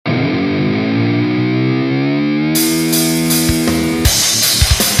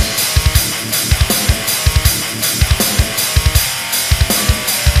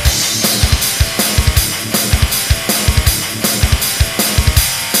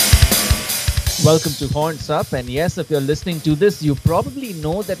welcome to Horns Up. And yes, if you're listening to this, you probably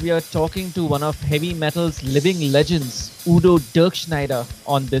know that we are talking to one of heavy metal's living legends, Udo Dirkschneider,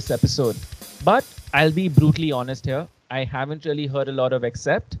 on this episode. But I'll be brutally honest here. I haven't really heard a lot of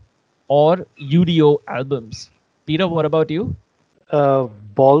Accept or UDO albums. Peter, what about you?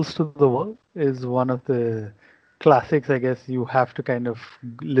 Balls to the Wall is one of the classics, I guess, you have to kind of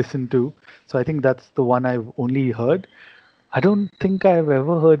listen to. So I think that's the one I've only heard. I don't think I've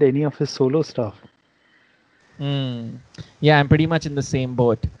ever heard any of his solo stuff. Hmm. Yeah, I'm pretty much in the same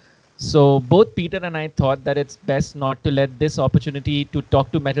boat. So both Peter and I thought that it's best not to let this opportunity to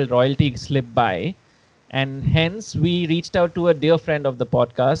talk to metal royalty slip by. And hence we reached out to a dear friend of the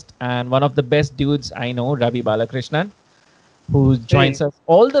podcast and one of the best dudes I know, Ravi Balakrishnan, who joins Hey, us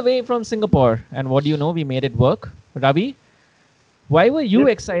all the way from Singapore. And what do you know? We made it work. Ravi, why were you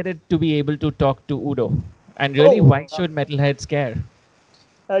yep. excited to be able to talk to Udo? And really, Oh, why should metalheads care?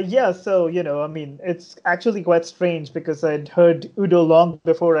 yeah. So, I mean, it's actually quite strange because I'd heard Udo long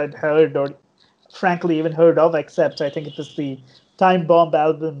before I'd heard, or frankly, even heard of Accept. I think it was the Time Bomb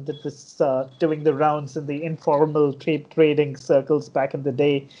album that was doing the rounds in the informal trading circles back in the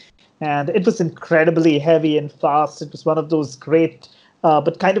day. And it was incredibly heavy and fast. It was one of those great,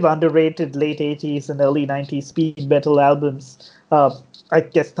 but kind of underrated late 80s and early 90s speed metal albums. I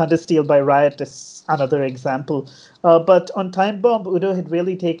guess Thundersteel by Riot is another example. But on Time Bomb, Udo had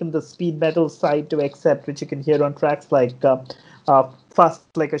really taken the speed metal side to Accept, which you can hear on tracks like Fast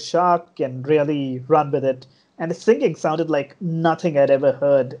Like a Shark and really run with it. And the singing sounded like nothing I'd ever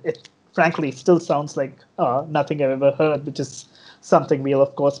heard. It frankly still sounds like nothing I've ever heard, which is something we'll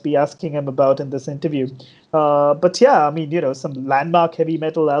of course be asking him about in this interview. But yeah, I mean, some landmark heavy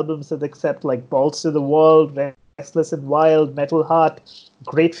metal albums that accept like Balls to the Wall, Restless and Wild, Metal Heart,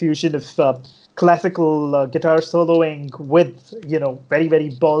 great fusion of classical guitar soloing with very very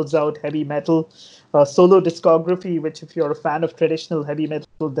balls out heavy metal. Solo discography, which if you're a fan of traditional heavy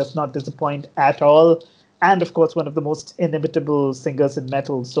metal does not disappoint at all, and of course one of the most inimitable singers in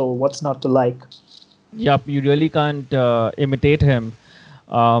metal, so what's not to like? Yup, you really can't imitate him.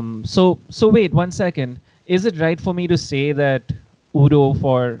 So wait one second. Is it right for me to say that Udo,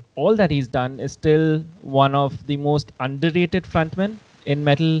 for all that he's done, is still one of the most underrated frontmen in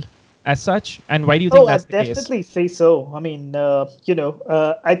metal as such? And why do you think Oh, that's I'd the case? definitely say so. I mean,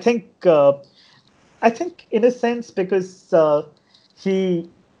 I think in a sense because he,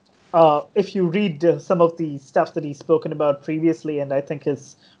 if you read some of the stuff that he's spoken about previously, and I think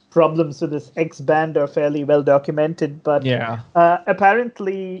his problems with his ex band are fairly well documented. But Yeah.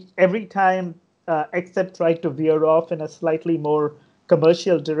 apparently, every time Accept tried to veer off in a slightly more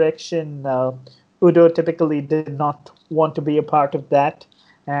commercial direction, Udo typically did not want to be a part of that.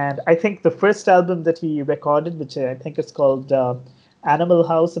 And I think the first album that he recorded, which I think is called Animal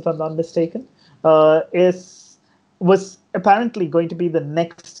House, if I'm not mistaken, is was apparently going to be the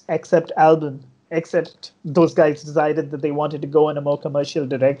next Accept album, except those guys decided that they wanted to go in a more commercial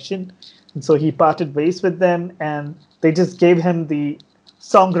direction. And so he parted ways with them, and they just gave him the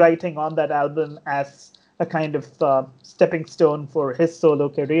songwriting on that album as a kind of stepping stone for his solo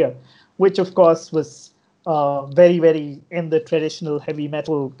career, which of course was very, very in the traditional heavy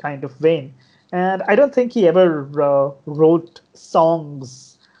metal kind of vein. And I don't think he ever wrote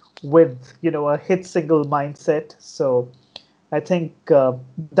songs with a hit single mindset. So I think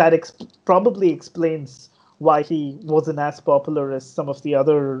that probably explains why he wasn't as popular as some of the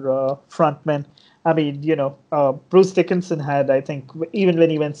other frontmen. I mean, Bruce Dickinson had, I think, even when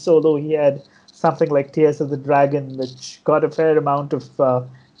he went solo, he had something like Tears of the Dragon, which got a fair amount of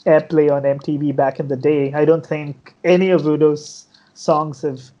airplay on MTV back in the day. I don't think any of Udo's songs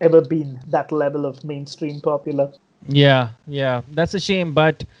have ever been that level of mainstream popular. Yeah. That's a shame.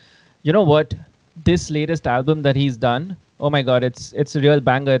 But you know what? This latest album that he's done, oh my god, it's a real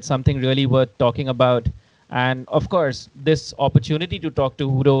banger. It's something really worth talking about. And of course, this opportunity to talk to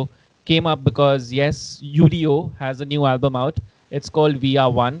Udo came up because yes, UDO has a new album out. It's called We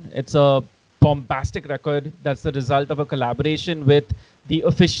Are One. It's a bombastic record that's the result of a collaboration with the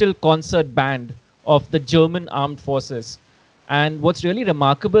official concert band of the German armed forces. And what's really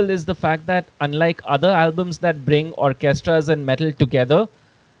remarkable is the fact that unlike other albums that bring orchestras and metal together,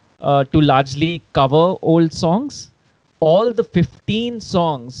 to largely cover old songs. All the 15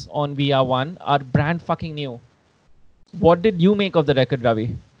 songs on VR1 are brand fucking new. What did you make of the record,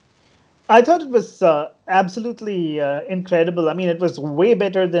 Ravi? I thought it was absolutely incredible. I mean, it was way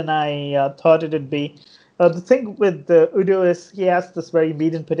better than I thought it'd be. The thing with Udo is he has this very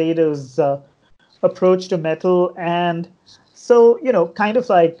meat and potatoes approach to metal, and so kind of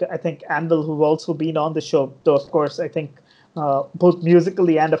like I think Anvil, who've also been on the show. Though of course, I think both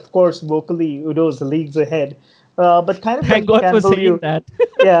musically and, of course, vocally. Udo's leagues ahead. But kind of Thank like God for Campbell, saying that.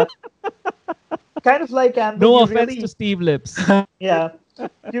 yeah, kind of like Campbell, No you offense to really, Steve Lips. yeah,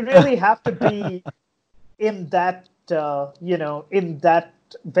 you really have to be in that, in that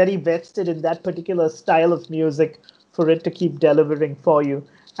very vested in that particular style of music for it to keep delivering for you.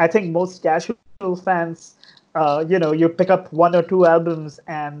 I think most casual fans, you pick up one or two albums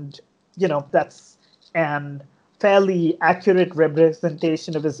and, that's an fairly accurate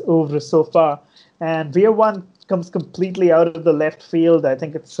representation of his oeuvre so far. And Year One comes completely out of the left field. I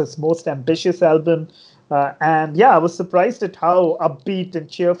think it's his most ambitious album. And yeah, I was surprised at how upbeat and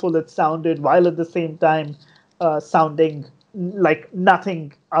cheerful it sounded, while at the same time sounding like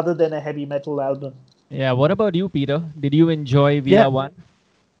nothing other than a heavy metal album. Yeah, what about you, Peter? Did you enjoy Yeah, VR1?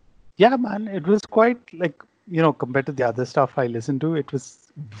 yeah, man. It was quite like, compared to the other stuff I listened to, it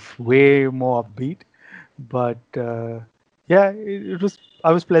was way more upbeat. But yeah, it was.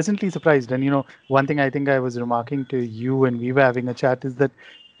 I was pleasantly surprised. And one thing I think I was remarking to you when we were having a chat is that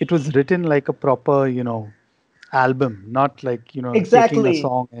it was written like a proper, album, not like taking a Exactly.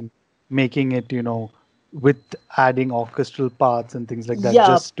 song and making it, with adding orchestral parts and things like that, Yeah,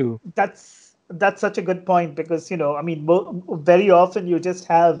 just to. that's such a good point because I mean, very often you just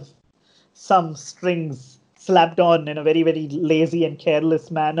have some strings slapped on in a very very lazy and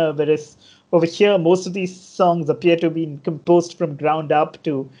careless manner, whereas over here most of these songs appear to be composed from ground up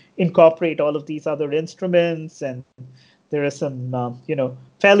to incorporate all of these other instruments, and there are some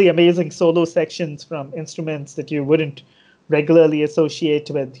fairly amazing solo sections from instruments that you wouldn't regularly associate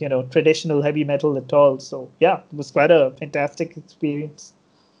with traditional heavy metal at all. So yeah, it was quite a fantastic experience.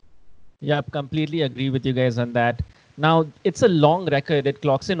 Yep, completely agree with you guys on that. Now, it's a long record. It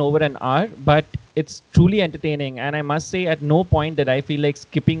clocks in over an hour, but it's truly entertaining. And I must say, at no point did I feel like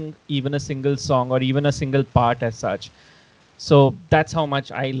skipping even a single song or even a single part as such. So that's how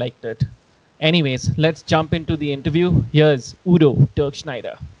much I liked it. Anyways, let's jump into the interview. Here's Udo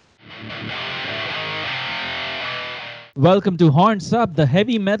Dirkschneider. Welcome to Horns Up, the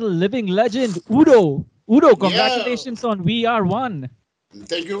heavy metal living legend, Udo. Udo, congratulations on VR1.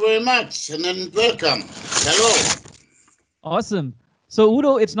 Thank you very much, and then welcome. Hello. Awesome. So,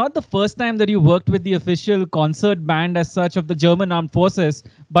 Udo, it's not the first time that you worked with the official concert band as such of the German Armed Forces,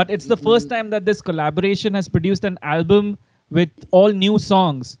 but it's the first time that this collaboration has produced an album with all new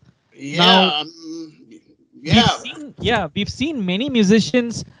songs. Yeah. Now, we've seen many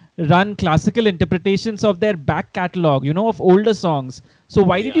musicians run classical interpretations of their back catalog, of older songs. So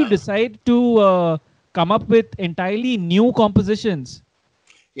why did you decide to come up with entirely new compositions?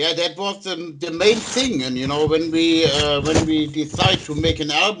 Yeah, that was the main thing. And, when we decide to make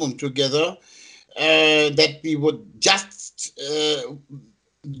an album together, that we would just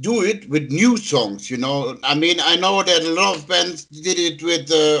do it with new songs, I mean, I know that a lot of bands did it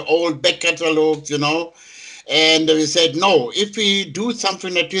with old back catalogs, and we said, no, if we do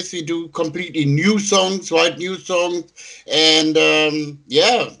something like this, we do completely new songs, write new songs. And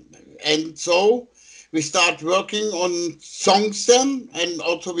and so we start working on songs then. And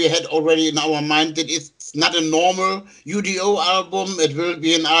also we had already in our mind that it's not a normal UDO album. It will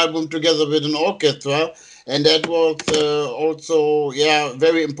be an album together with an orchestra. And that was also,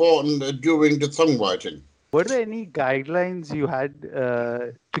 very important during the songwriting. Were there any guidelines you had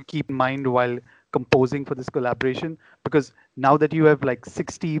to keep in mind while composing for this collaboration? Because now that you have like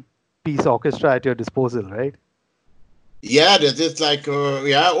 60-piece orchestra at your disposal, right? Yeah, that is like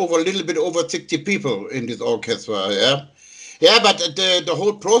over a little bit over 60 people in this orchestra. Yeah, but the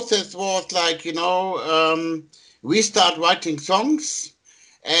whole process was like we start writing songs,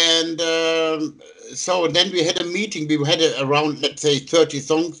 and so then we had a meeting. We had around, let's say, 30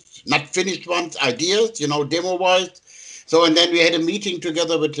 songs, not finished ones, ideas, demo wise. So, and then we had a meeting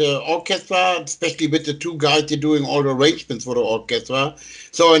together with the orchestra, especially with the two guys that are doing all the arrangements for the orchestra.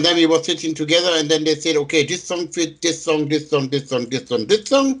 So, and then we were sitting together, and then they said, okay, this song fits this song, this song, this song, this song, this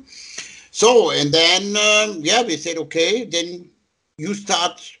song. So, and then, we said, okay, then you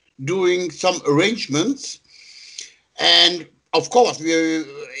start doing some arrangements. And of course,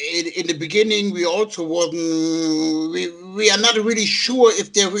 in the beginning, we also wasn't, we are not really sure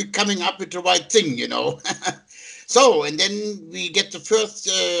if they're coming up with the right thing, So, and then we get the first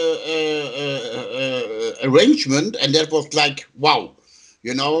arrangement, and that was like, wow,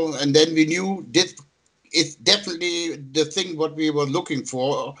 and then we knew this is definitely the thing what we were looking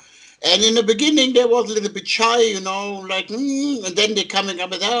for. And in the beginning, they was a little bit shy, like, and then they're coming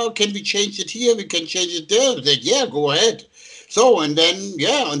up with, oh, can we change it here? We can change it there. I said, yeah, go ahead. So, and then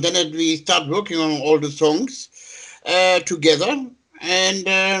we start working on all the songs together. And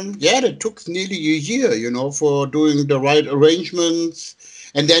yeah, it took nearly a year, for doing the right arrangements.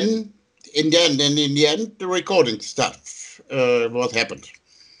 And then in the end, the recording stuff what happened.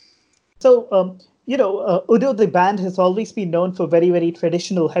 So, Udo, the band has always been known for very, very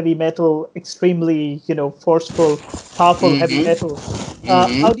traditional heavy metal, extremely, forceful, powerful heavy Hmm. metal. How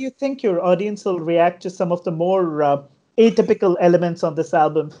Hmm. do you think your audience will react to some of the more atypical elements on this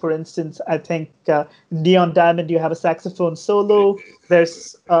album? For instance, I think Neon Diamond, you have a saxophone solo.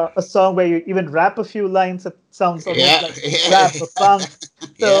 There's a song where you even rap a few lines that sounds almost Yeah, like rap or funk.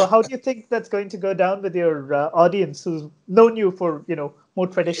 So, yeah. how do you think that's going to go down with your audience who's known you for, more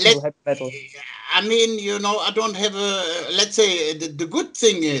Let traditional heavy metal? I mean, I don't have let's say the good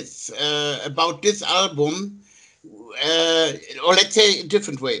thing is about this album, or let's say a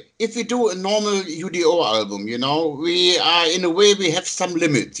different way. If we do a normal UDO album, we are in a way we have some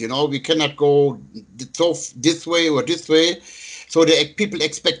limits. We cannot go so this way or this way, so the people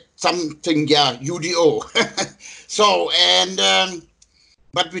expect something, yeah, UDO. So and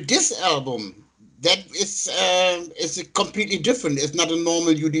but with this album, that is a completely different. It's not a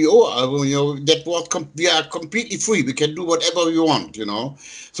normal UDO album. That was we are completely free. We can do whatever we want.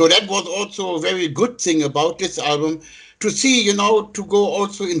 So that was also a very good thing about this album, to see, to go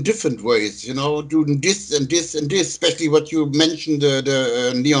also in different ways. Doing this and this and this. Especially what you mentioned,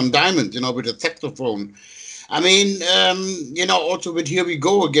 the Neon Diamond. With the saxophone. I mean, also with Here We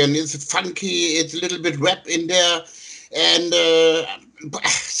Go Again, it's funky, it's a little bit rap in there. And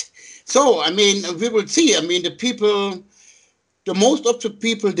so, I mean, we will see. I mean, the most of the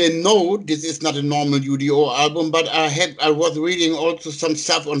people, they know this is not a normal UDO album, but I was reading also some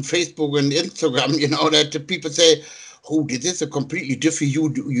stuff on Facebook and Instagram, that the people say, oh, this is a completely different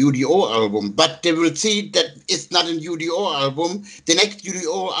UDO album. But they will see that it's not a UDO album. The next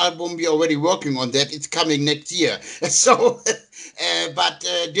UDO album, we're already working on that. It's coming next year. So, but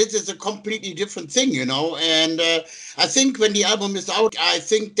this is a completely different thing, and I think when the album is out, I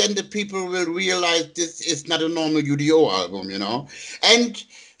think then the people will realize this is not a normal UDO album, and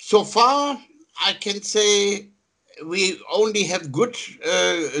so far, I can say we only have good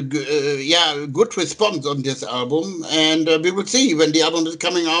response on this album, and we will see when the album is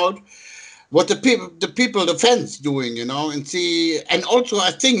coming out what the fans doing, and see. And also,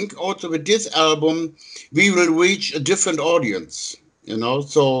 I think also with this album, we will reach a different audience,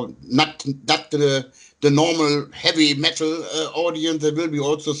 So not the normal heavy metal audience. There will be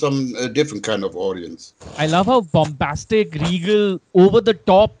also some different kind of audience. I love how bombastic, regal, over the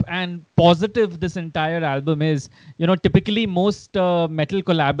top, and positive this entire album is. Typically most metal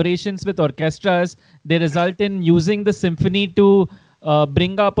collaborations with orchestras, they result in using the symphony to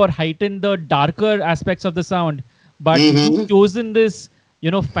bring up or heighten the darker aspects of the sound. But you've Hmm. chosen this,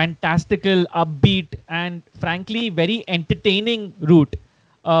 fantastical, upbeat, and frankly very entertaining route.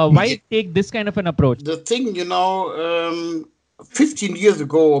 Why take this kind of an approach? The thing, 15 years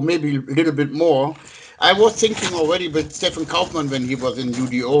ago, or maybe a little bit more, I was thinking already with Stefan Kaufmann when he was in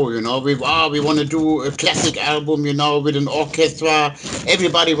UDO, we want to do a classic album, with an orchestra.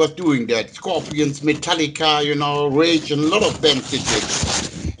 Everybody was doing that. Scorpions, Metallica, Rage, and a lot of bands did it.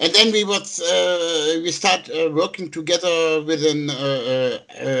 And then we start working together with an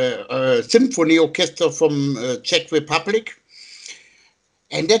symphony orchestra from Czech Republic,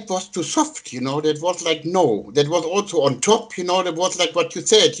 and that was too soft, that was like, no, that was also on top, that was like what you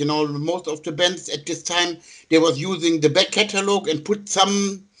said, most of the bands at this time, they was using the back catalog and put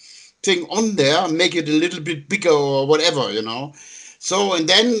something on there, make it a little bit bigger or whatever, So, and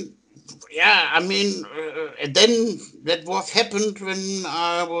then, yeah, I mean, and then that was happened when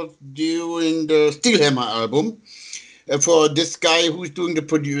I was doing the Steelhammer album, for this guy who's doing the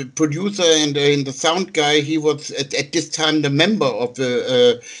producer and the sound guy. He was at this time the member of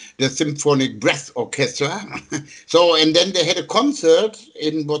the Symphonic Brass Orchestra. So, and then they had a concert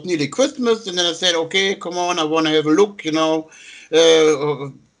in what nearly Christmas, and then I said, okay, come on, I want to have a look, uh,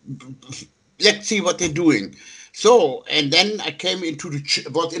 let's see what they're doing. So, and then I came into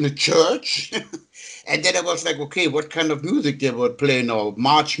was in a church, and then I was like, okay, what kind of music they would play now?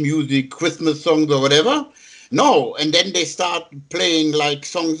 March music, Christmas songs, or whatever? No, and then they start playing like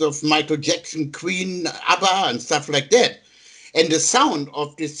songs of Michael Jackson, Queen, ABBA, and stuff like that. And the sound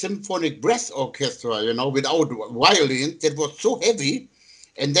of this symphonic brass orchestra, without violins, that was so heavy.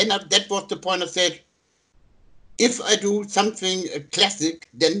 And then that was the point I said, if I do something classic,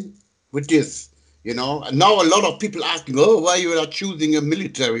 then with this. Now a lot of people asking, oh, why you are choosing a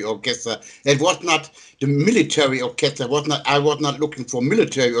military orchestra? It was not the military orchestra. I was not looking for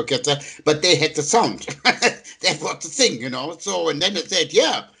military orchestra, but they had the sound. That was the thing, So, and then I said,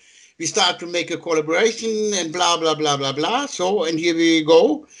 yeah, we start to make a collaboration and blah, blah, blah, blah, blah. So, and here we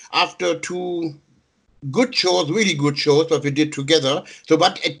go after 2 good shows, really good shows that we did together. So,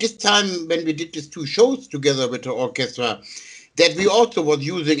 but at this time when we did these 2 shows together with the orchestra, that we also was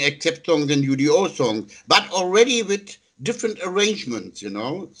using accept songs and UDO songs, but already with different arrangements,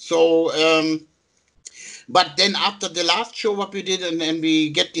 So, but then after the last show what we did, and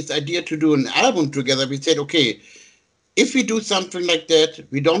we get this idea to do an album together, we said, okay, if we do something like that,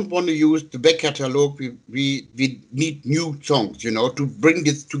 we don't want to use the back catalog. We need new songs, to bring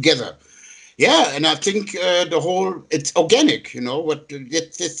this together. Yeah, and I think it's organic, What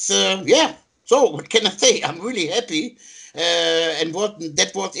it's yeah. So what can I say? I'm really happy, and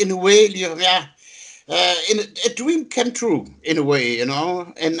that was in a way, yeah, in a dream came true in a way, And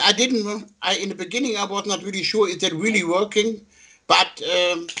in the beginning I was not really sure is that really working, but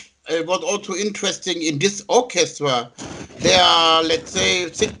it was also interesting in this orchestra. There are, let's say,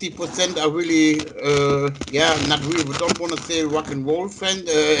 60% are really, not really, we don't want to say rock and roll fans,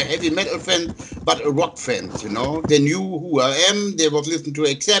 heavy metal fans, but rock fans, They knew who I am, they was listening to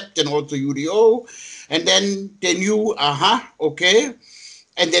Accept and also UDO, and then they knew, okay,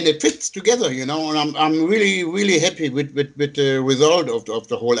 and then it fits together, and I'm really, really happy with the result of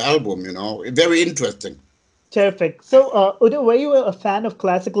the whole album, Very interesting. Terrific. So, Udo, were you a fan of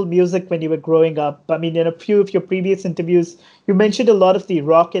classical music when you were growing up? I mean, in a few of your previous interviews, you mentioned a lot of the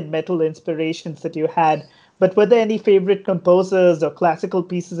rock and metal inspirations that you had. But were there any favorite composers or classical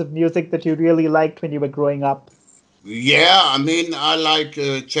pieces of music that you really liked when you were growing up? Yeah, I mean, I like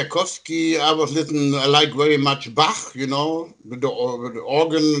Tchaikovsky. I like very much Bach, with the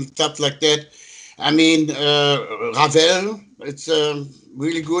organ, stuff like that. I mean, Ravel, it's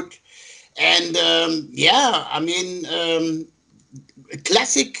really good. And I mean,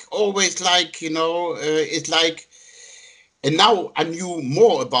 classic always it's like, and now I knew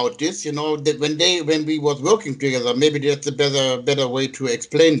more about this, that when we was working together, maybe that's a better way to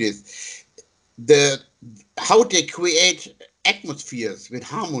explain this. How they create atmospheres with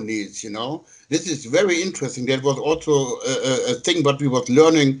harmonies, This is very interesting. That was also a thing what we was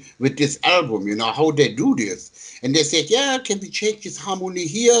learning with this album, how they do this. And they said, yeah, can we change this harmony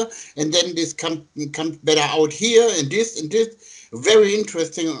here? And then this comes better out here and this and this. Very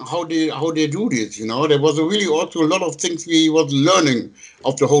interesting how they do this, There was really also a lot of things we was learning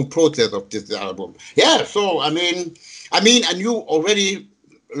of the whole process of this album. Yeah, so I mean, I knew already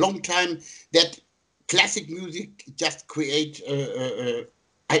a long time that classic music just create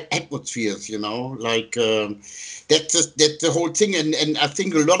atmospheres, like that's the whole thing. And I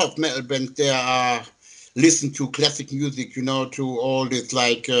think a lot of metal bands there are listen to classic music, to all this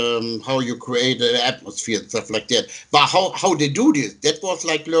like how you create an atmosphere and stuff like that. But how they do this, that was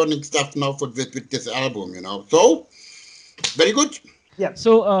like learning stuff now with this album, So very good. Yeah.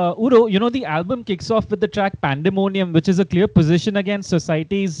 So, Udo, the album kicks off with the track Pandemonium, which is a clear position against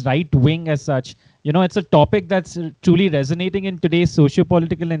society's right wing as such. It's a topic that's truly resonating in today's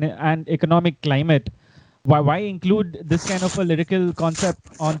socio-political and economic climate. Why include this kind of a lyrical concept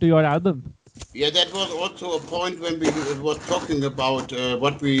onto your album? Yeah, that was also a point when we was talking about how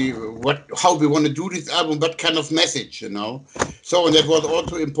we want to do this album, what kind of message, So and that was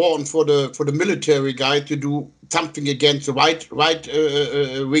also important for the military guy to do something against the right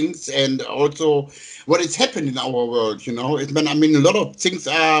wings, and also what is happening in our world, I mean, a lot of things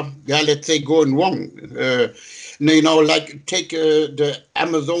are, let's say, going wrong. Like take the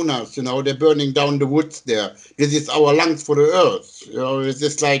Amazonas, they're burning down the woods there. This is our lungs for the earth. It's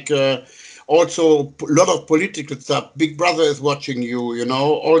just like. Also, a lot of political stuff. Big Brother is watching you,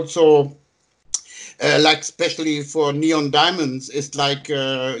 Also, like especially for Neon Diamonds, it's like,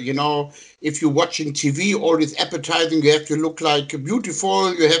 if you're watching TV, all this appetizing, you have to look like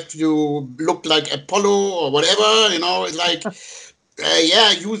beautiful, you have to look like Apollo or whatever, It's like,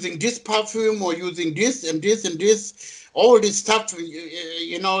 using this perfume or using this and this and this, all this stuff,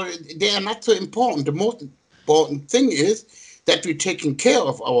 they are not so important. The most important thing is that we're taking care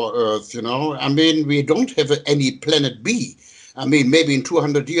of our Earth, I mean, we don't have any planet B. I mean, maybe in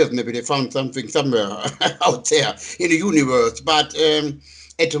 200 years, maybe they found something somewhere out there in the universe. But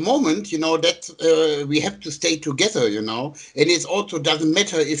at the moment, that we have to stay together, And it also doesn't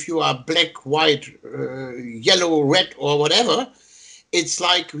matter if you are black, white, yellow, red, or whatever. It's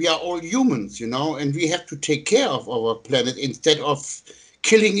like we are all humans, And we have to take care of our planet instead of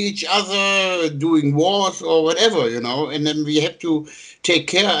killing each other, doing wars or whatever, And then we have to take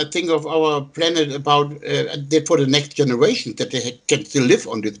care, I think, of our planet about for the next generation, that they can still live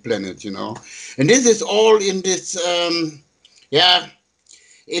on this planet, And this is all in this,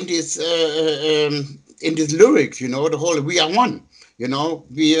 in this lyrics, the whole "we are one." You know,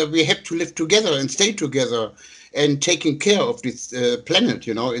 we have to live together and stay together and taking care of this planet,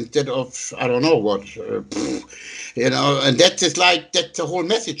 you know, instead of I don't know what, you know, and that's the whole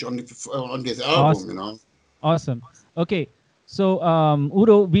message on this album, you Awesome. know. Awesome. Okay. So,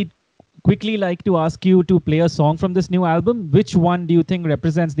 Udo, we'd quickly like to ask you to play a song from this new album. Which one do you think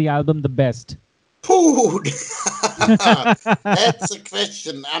represents the album the best? Ooh, that's a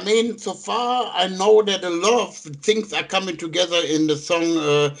question. I mean, so far I know that a lot of things are coming together in the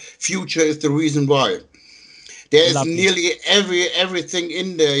song "Future is the Reason Why." There's Lovely. nearly everything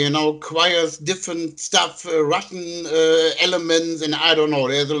in there, you know, choirs, different stuff, Russian elements, and I don't know.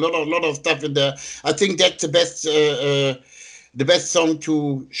 There's a lot of stuff in there. I think that's the best song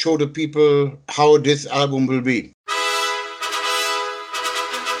to show the people how this album will be.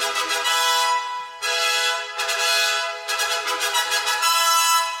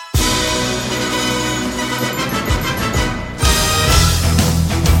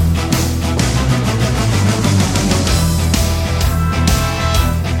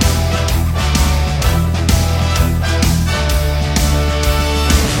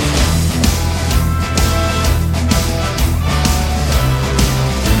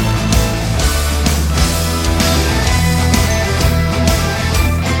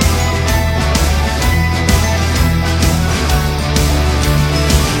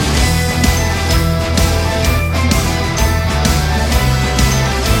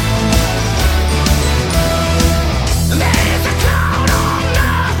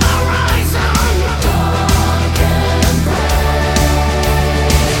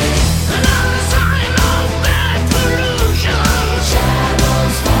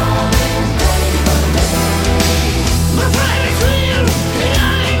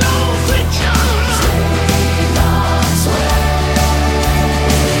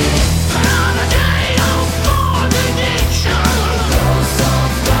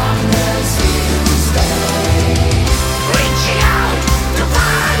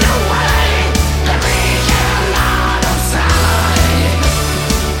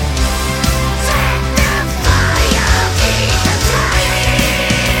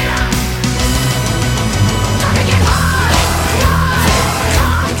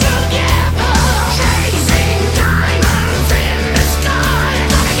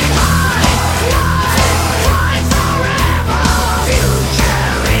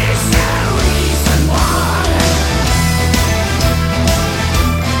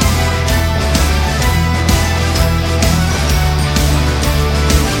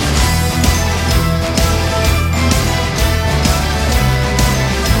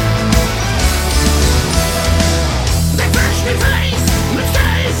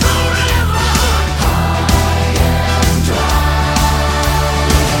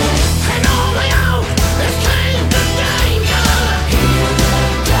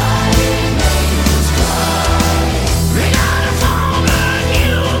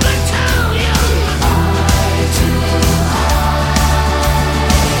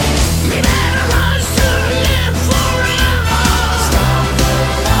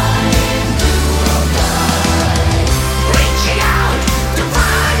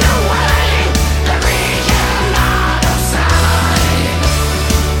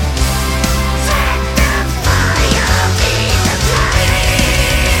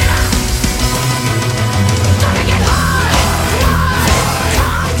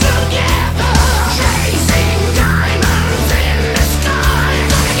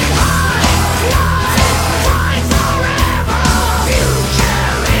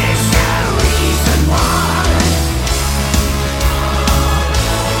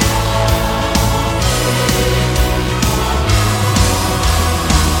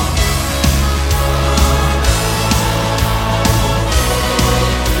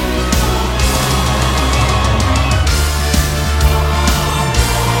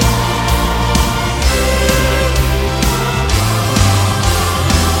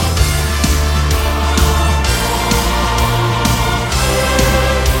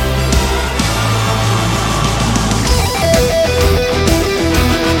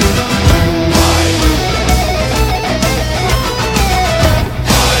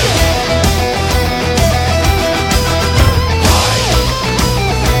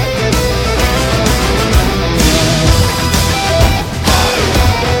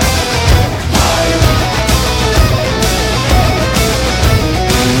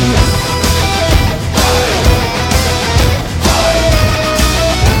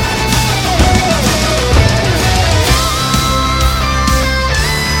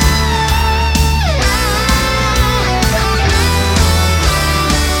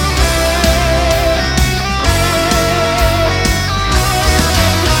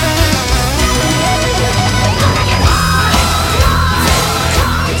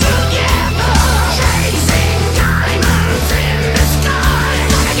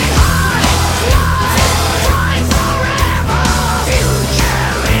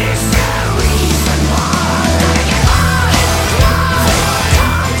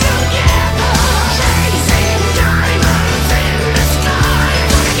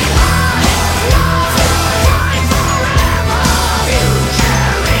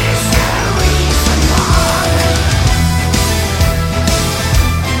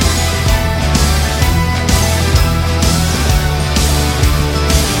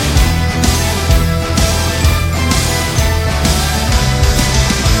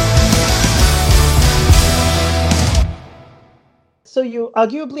 so you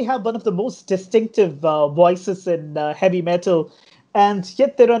arguably have one of the most distinctive voices in heavy metal, and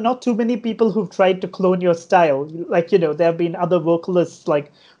yet there are not too many people who've tried to clone your style. Like, there have been other vocalists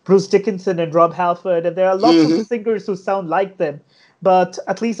like Bruce Dickinson and Rob Halford, and there are lots of singers who sound like them. But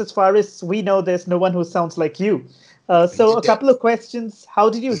at least as far as we know, there's no one who sounds like you. So a couple of questions. How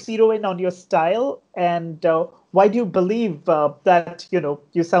did you zero in on your style? And why do you believe that,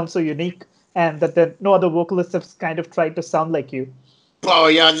 you sound so unique and that no other vocalists have kind of tried to sound like you? Oh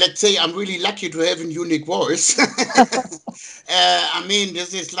yeah, let's say I'm really lucky to have a unique voice. I mean,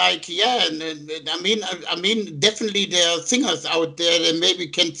 this is like, yeah, I mean, definitely there are singers out there that maybe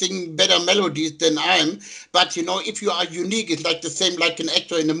can sing better melodies than I am. But if you are unique, it's like the same like an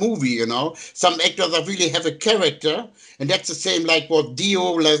actor in a movie. Some actors that really have a character, and that's the same like what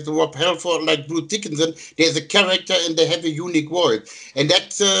Dio, like Rob Halford, like Bruce Dickinson. There's a character and they have a unique voice, and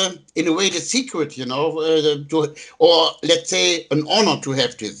that's in a way the secret, or let's say an honor to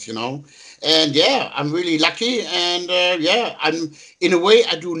have this. And yeah, I'm really lucky, and yeah, I'm in a way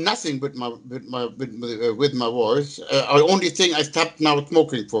I do nothing with my voice. The only thing, I stopped now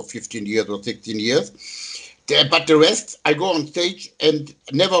smoking for 15 years or 16 years. But the rest, I go on stage and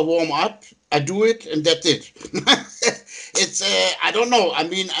never warm up. I do it, and that's it. It's I don't know. I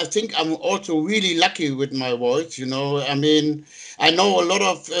mean, I think I'm also really lucky with my voice. I mean, I know a lot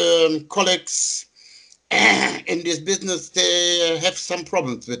of colleagues in this business. They have some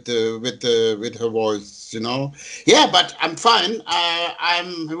problems with her voice. Yeah, but I'm fine.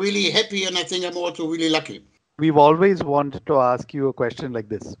 I'm really happy, and I think I'm also really lucky. We've always wanted to ask you a question like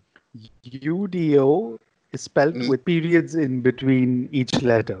this. UDO is spelled with periods in between each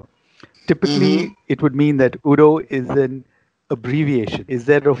letter. Typically, it would mean that Udo is an abbreviation. Is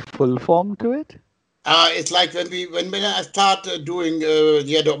there a full form to it? It's like when I started doing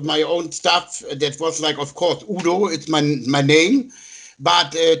my own stuff. That was like, of course, Udo. It's my name,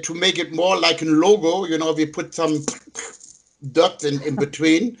 but to make it more like a logo, we put some dots in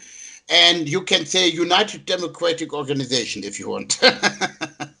between, and you can say United Democratic Organization if you want.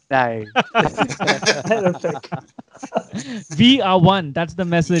 Nice. We are one. That's the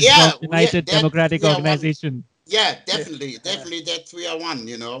message Yeah, from United Democratic Organization. Yeah, definitely. That's we are one.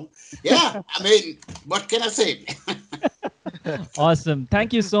 Yeah, I mean, what can I say? Awesome.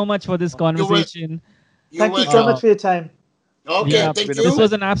 Thank you so much for this conversation. Thank you so much for your time. Okay, Yeah, thank you. This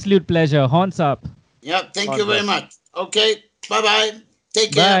was an absolute pleasure. Horns up. Yeah, thank you very much. Okay, bye-bye.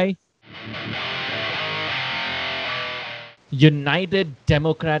 Take care. Bye. United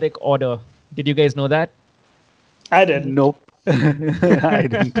Democratic Order. Did you guys know that? I didn't. Nope. I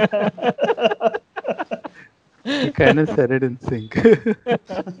didn't. You kind of said it in sync.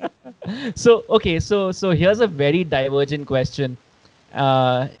 So here's a very divergent question.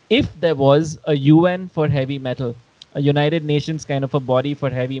 If there was a UN for heavy metal, a United Nations kind of a body for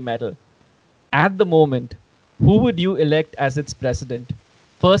heavy metal, at the moment, who would you elect as its president?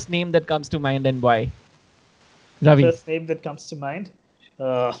 First name that comes to mind and why? Ravi. First name that comes to mind?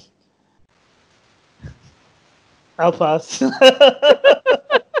 I'll pass.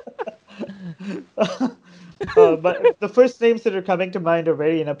 But the first names that are coming to mind are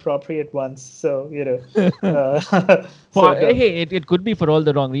very inappropriate ones. So, Hey, it could be for all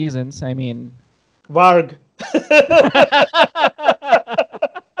the wrong reasons. I mean... Varg.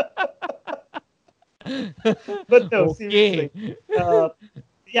 But no, seriously.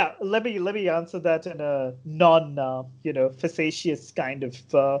 Yeah, let me answer that in a non, facetious kind of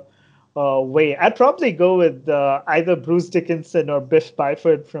way. I'd probably go with either Bruce Dickinson or Biff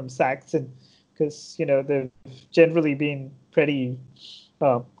Byford from Saxon, because they've generally been pretty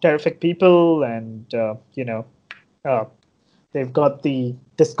terrific people, and they've got the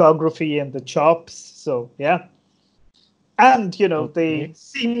discography and the chops. So yeah, and they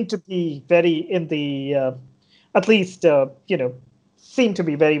seem to be very in the at least seem to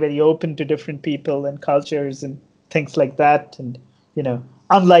be very, very open to different people and cultures and things like that. And,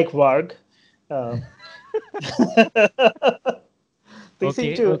 unlike Varg, they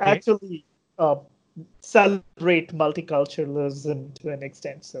seem to actually celebrate multiculturalism to an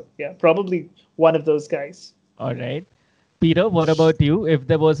extent. So, yeah, probably one of those guys. All right. Peter, what about you? If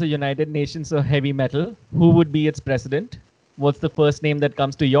there was a United Nations of heavy metal, who would be its president? What's the first name that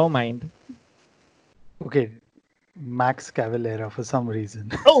comes to your mind? Okay. Max Cavalera for some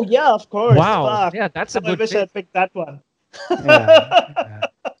reason. Oh yeah, of course. Wow. Yeah, that's a good I wish I picked that one. Yeah.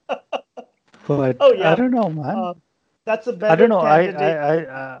 But I don't know, man. That's a better. I don't know. Candidate.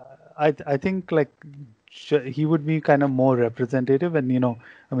 I think like he would be kind of more representative, and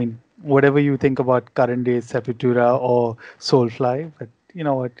I mean, whatever you think about current day Sepultura or Soulfly, but you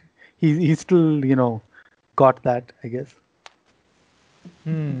know what, he's still got that, I guess.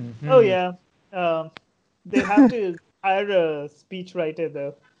 Oh yeah, they have to hire a speechwriter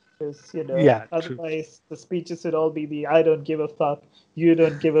though, because Yeah, true. otherwise the speeches would all be the "I don't give a fuck, you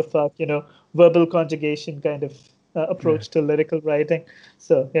don't give a fuck," verbal conjugation kind of Yeah. approach to lyrical writing.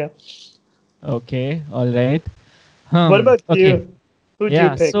 So yeah. Okay, all right. What about Okay. you? Who'd you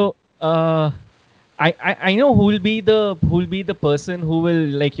Yeah. pick? So, I know who will be the person who will,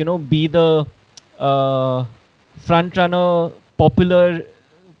 like, be the uh, front runner, popular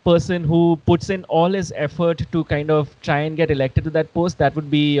person who puts in all his effort to kind of try and get elected to that post. That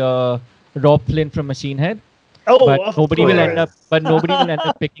would be Rob Flynn from Machine Head. Oh, But of nobody Oh will yeah, end yeah. up. course. But nobody will end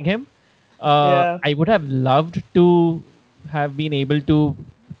up picking him. Yeah, I would have loved to have been able to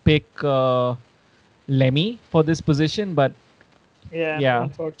pick Lemmy for this position, but yeah. yeah,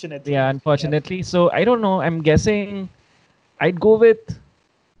 Unfortunately, yeah, yeah, unfortunately. So I don't know. I'm guessing I'd go with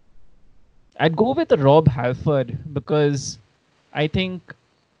I'd go with Rob Halford, because I think,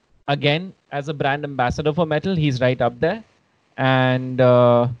 again, as a brand ambassador for metal, he's right up there, and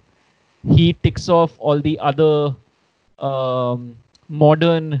he ticks off all the other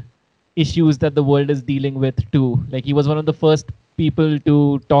modern issues that the world is dealing with too. Like, he was one of the first people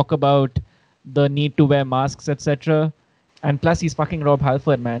to talk about the need to wear masks, etc. And plus, he's fucking Rob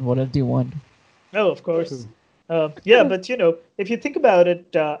Halford, man. What else do you want? oh, of course. True. Yeah, but if you think about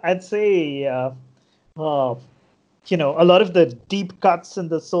it, I'd say uh, a lot of the deep cuts in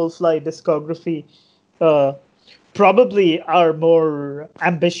the Soulfly discography uh, probably are more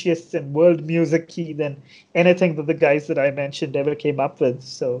ambitious and world music-y than anything that the guys that I mentioned ever came up with.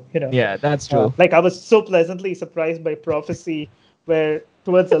 So, Yeah, that's true. like I was so pleasantly surprised by Prophecy, where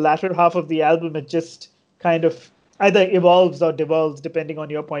towards the latter half of the album, it just kind of either evolves or devolves depending on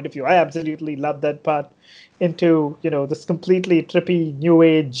your point of view. I absolutely love that part into this completely trippy new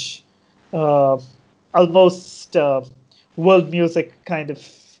age, uh, almost world music kind of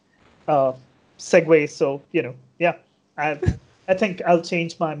uh, segue. So yeah, I I think I'll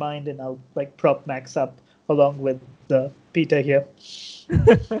change my mind and I'll like prop Max up along with Peter here.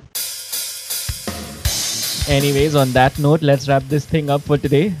 Anyways, on that note, let's wrap this thing up for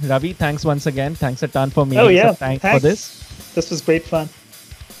today. Ravi, thanks once again. Thanks a ton for Oh making yeah, some time for this. thanks. This was great fun.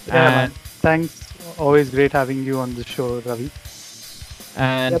 Yeah, man. And, Thanks. Always great having you on the show, Ravi.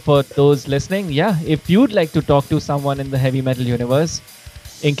 and Yep. for those listening, yeah, if you'd like to talk to someone in the heavy metal universe,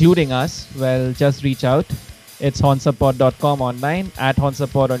 including us, well, just reach out. It's honsapod.com online, at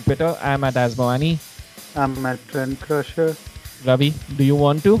honsapod on Twitter. I'm at Asmoani. I'm at Trend Crusher. Ravi, do you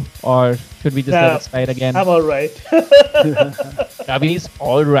want to? Or should we just let it slide again? I'm all right. Ravi's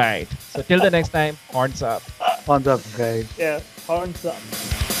all right. So till the next time, horns up. On up, guys. Yeah, horns up.